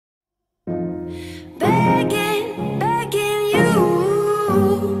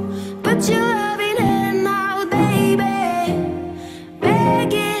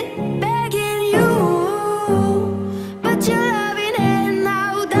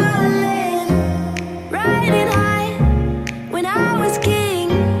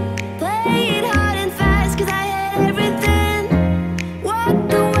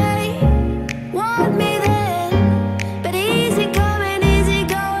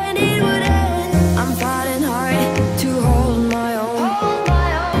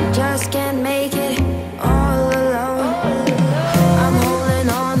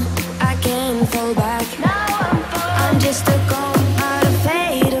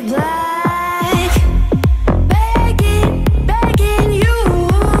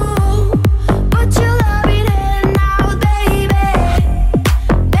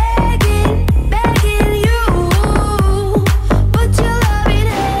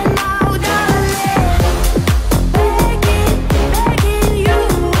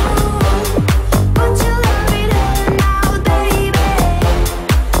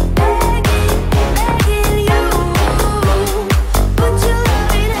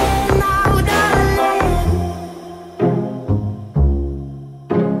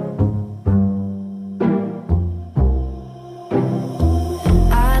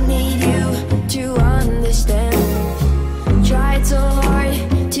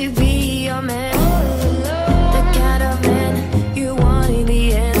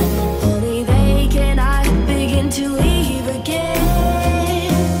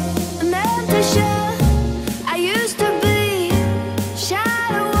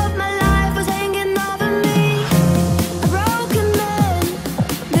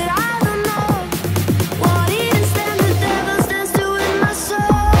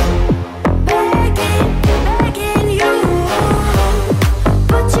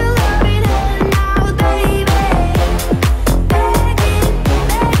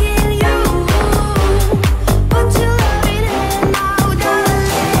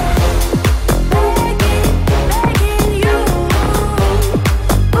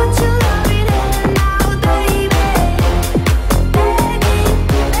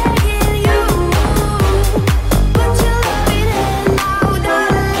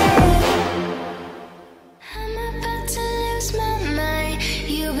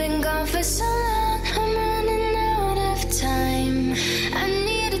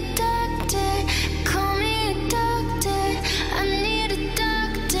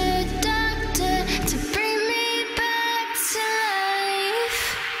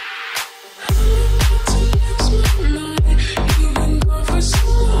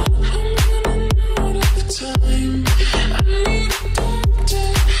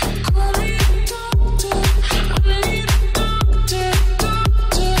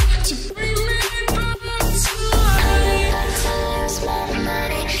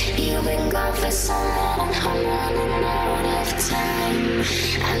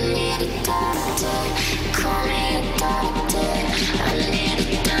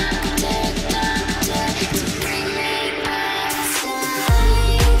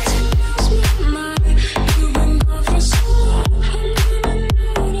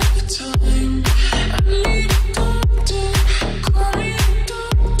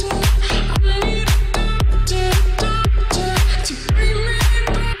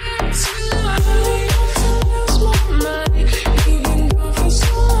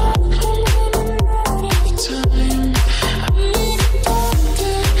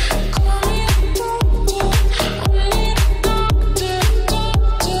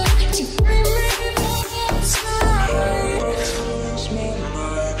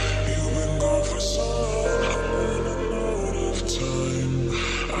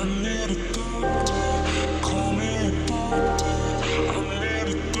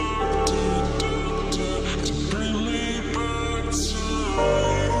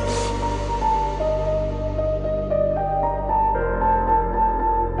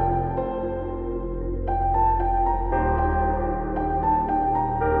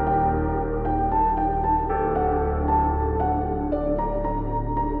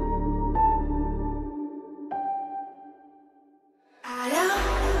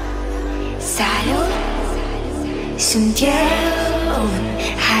숨겨온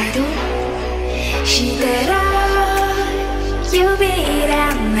하루 시대로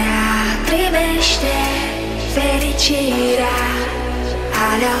유일한 나 примеште felicità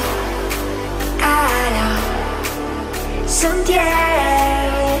Alo, alo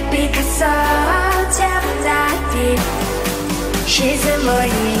Suntiero Picasso темноты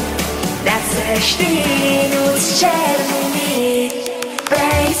Шизмой Досочный нус черный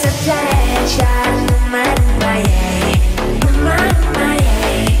Face of pleasure Nummer моей Nummer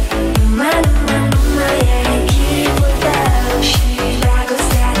моей Nummer моей Кипутающий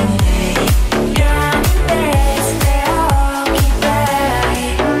драгоценный Грань без преокипай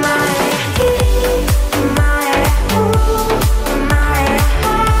Моя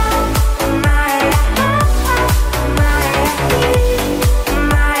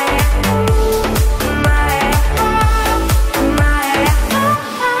моя моя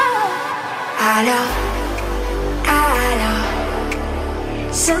Alo, alo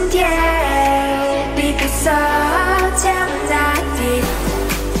Suntiero Picasso темноты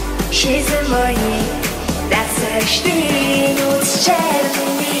Шизмой Досочный нус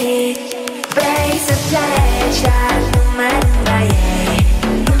черный Face of pleasure Nummer моей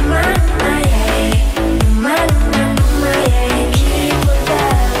Nummer моей Nummer моей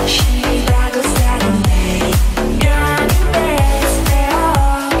Кипутающий драгоценный Грань без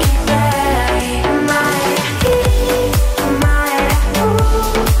преокипай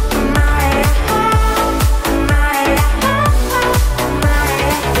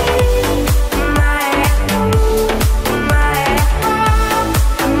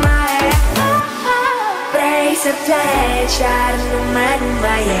Pleasure, nummer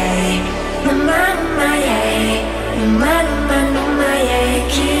моей, nummer моей, nummer моей,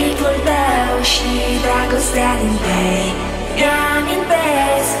 кипутающий драгоценный, грань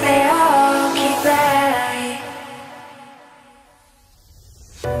без преокипай.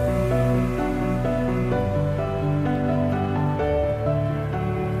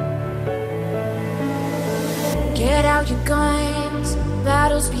 Get out your guns,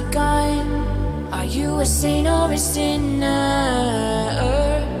 battle's begun. Are you a saint or a sinner?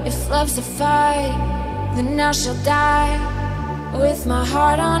 If love's a fight, then I shall die with my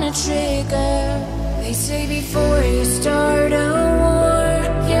heart on a trigger. They say before you start a war,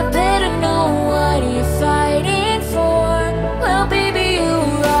 you better know what you're fighting for. Well, baby,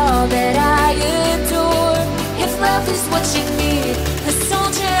 you're all that I adore. If love is what you need, a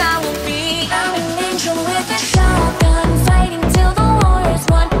soldier I will be. I'm an angel with a shotgun, fighting till the war is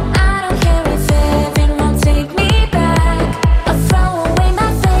won. I don't care if heaven won't take me back. I'll throw away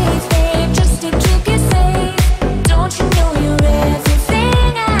my faith, babe, just to keep you safe. Don't you know you're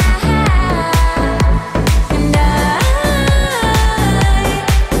everything I have? And I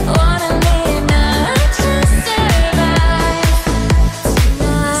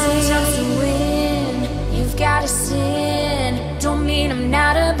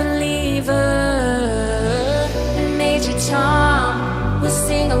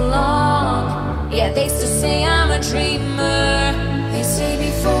they still say I'm a dreamer. They say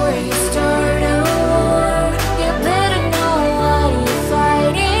before you start a war, you better know what you're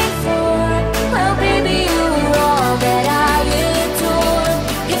fighting for. Well, baby, you're all that I adore.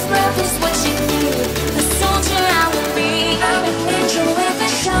 If love is what you need, the soldier I will be. I'm an angel with a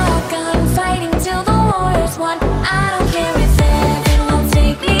shotgun, fighting till the war is won. I don't care if heaven won't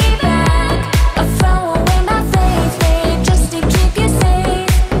take me back. I'll throw away my faith, babe, just to keep you safe.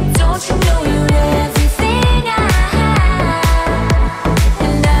 Don't you know you're everything I have?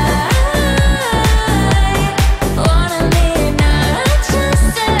 And I wanna live not just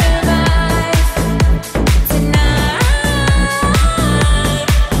survive. Tonight,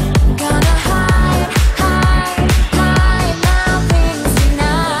 gonna hide my things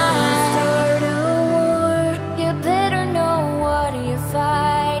tonight. Start a war, you better know what you're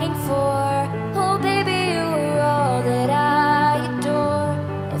fighting for. Oh baby, you're all that I adore.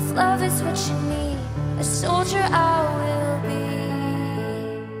 If love is what you need, a soldier I will be.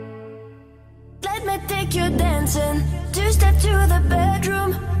 Let me take you dancing. Two-step to the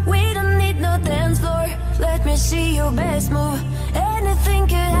bedroom. We don't need no dance floor. Let me see your best move. Anything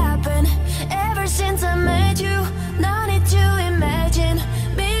could happen. Ever since I met you, no need to imagine.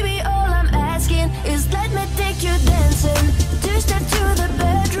 Baby, all I'm asking is let me take you dancing. Two-step to the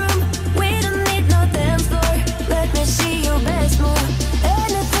bedroom. We don't need no dance floor. Let me see your best move.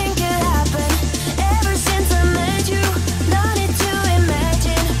 Anything could happen. Ever since I met you, no need to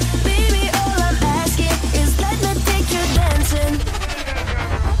imagine. Baby, all I'm asking is let me take you dancing.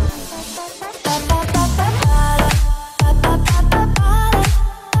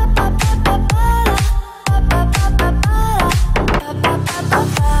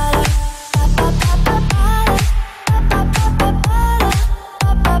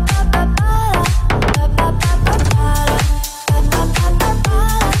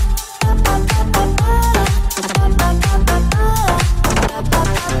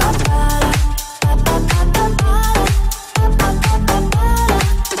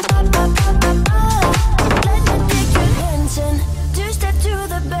 Two-step to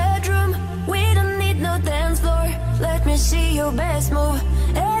the bedroom. We don't need no dance floor. Let me see your best move.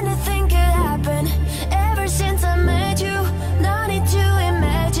 Anything could happen. Ever since I met you, no need to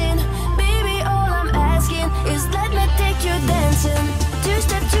imagine. Baby, all I'm asking is let me take you dancing.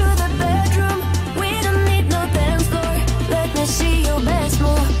 Two-step to the bedroom. We don't need no dance floor. Let me see your best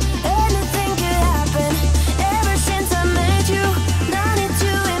move. Anything could happen. Ever since I met you, no need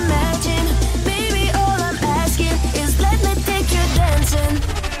to imagine. Baby, all I'm asking is let me take you dancing.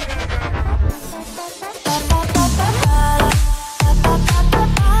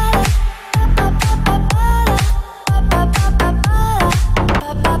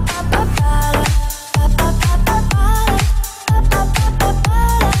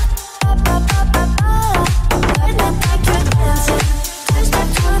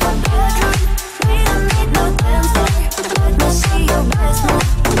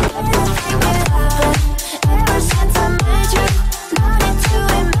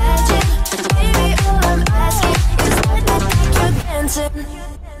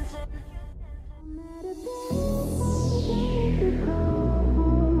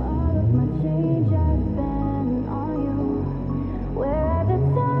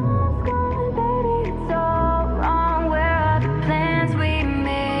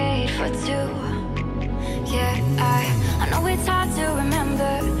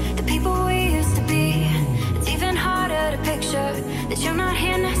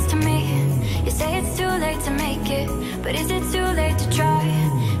 But is it too late to try?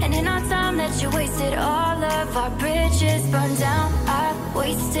 And in our time that you wasted, all of our bridges burned down. I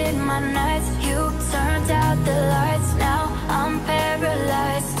wasted my nights, you turned out the lights. Now I'm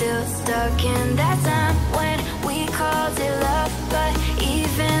paralyzed, still stuck in that time when we called it love. But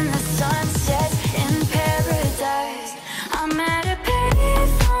even the sun sets in paradise. I'm at a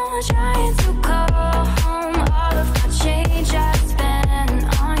payphone trying to call home. All of my change I spent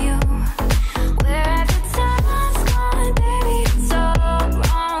on you. Where have the times gone, baby? It's all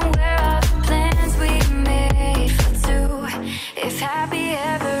wrong. Where are the plans we made for two? If happy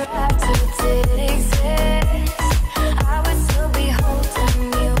ever after did exist, I would still be holding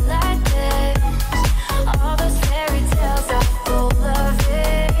you like this. All those fairy tales are full of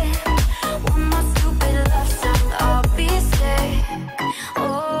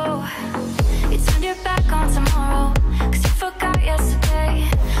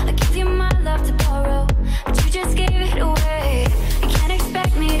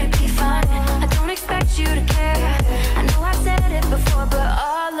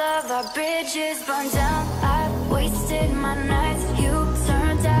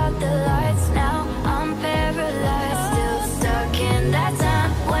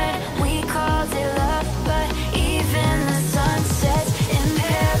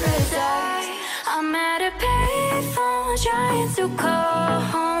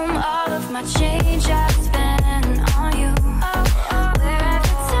my change I spend on you.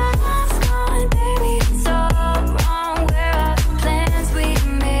 Wherever time has gone, baby, it's all wrong. Where are the plans we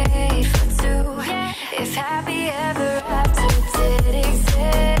made for two? If happy ever after did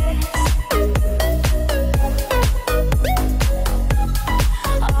exist,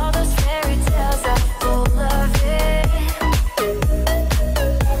 all those fairy tales are full of it.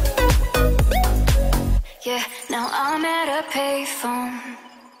 Yeah, now I'm at a payphone.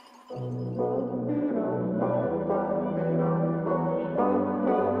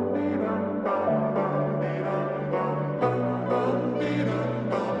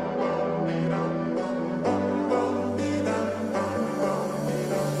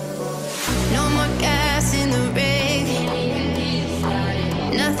 No more gas in the rig.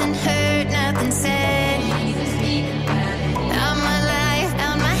 Nothing heard, nothing said. Out my life,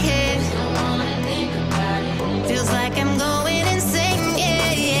 out my head. Feels like I'm going insane,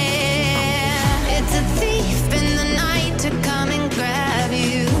 yeah, yeah. It's a thief in the night to come and grab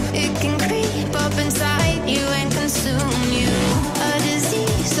you. It can creep up inside you and consume you. A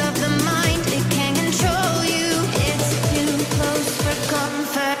disease of the mind, it can control you. It's too close for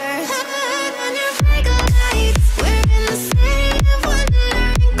comfort. On your breaker lights, we're in the city of wonder.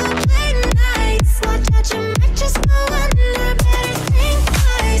 Incomplete nights, watch out, you might just go under. Better think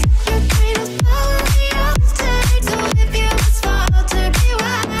twice. Your brain is slowly altered, so if you must falter, be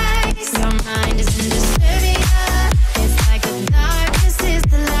wise. Your mind is in disturbia. It's like the darkness is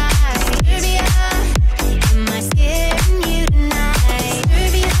the light. Disturbia, am I scaring you tonight?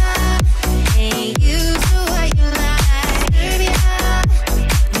 Disturbia, ain't you so what you like? Disturbia,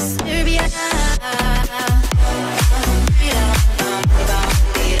 disturbia.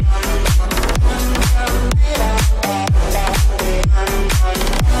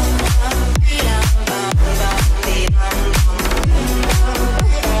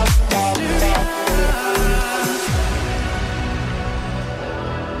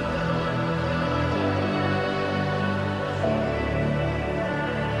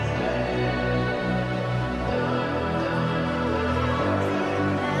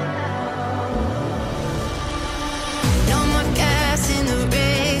 No more gas in the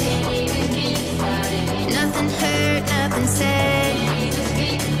rig. Nothing heard, nothing said.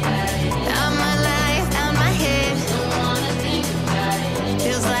 Out my life, out my head.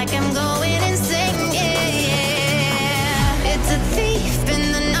 Feels like I'm going insane, yeah, yeah. It's a thief in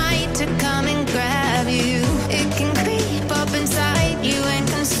the night to come and grab you. It can creep up inside you and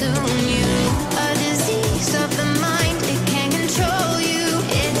consume you. A disease of the mind, it can control you.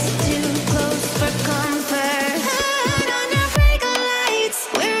 It's too close for comfort. On your breaker lights,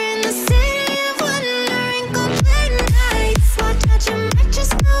 we're in the city of wonder. Incomplete nights, watch out, you might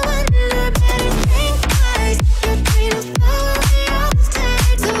just go under. Better think twice. Your brain is slowly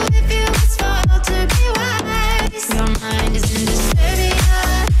altered, so if you must falter, be wise. Your mind is in disturbia.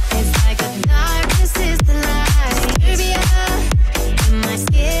 It's like the darkness is the light. Disturbia, am I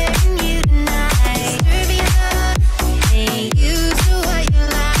scaring you tonight? Disturbia, ain't you so what you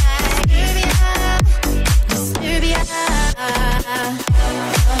like? Disturbia, disturbia.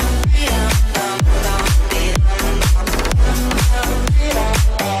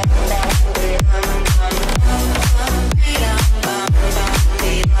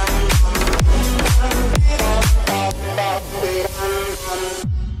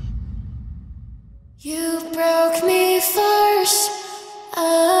 You broke me first.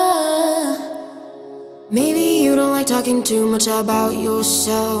 Maybe you don't like talking too much about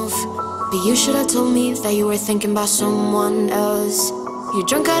yourself, but you should have told me that you were thinking about someone else. You're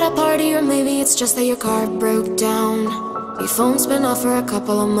drunk at a party, or maybe it's just that your car broke down. Your phone's been off for a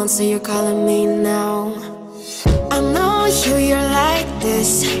couple of months, so you're calling me now. I know you're like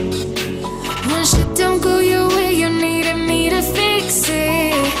this. When shit don't go your way, you needed me to fix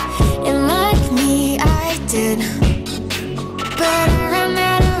it. And like me, I did, but I ran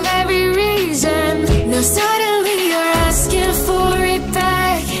out of every reason. Now suddenly you're asking for it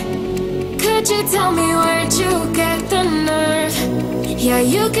back. Could you tell me where'd you get the nerve? Yeah,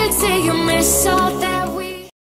 you could say you miss all that we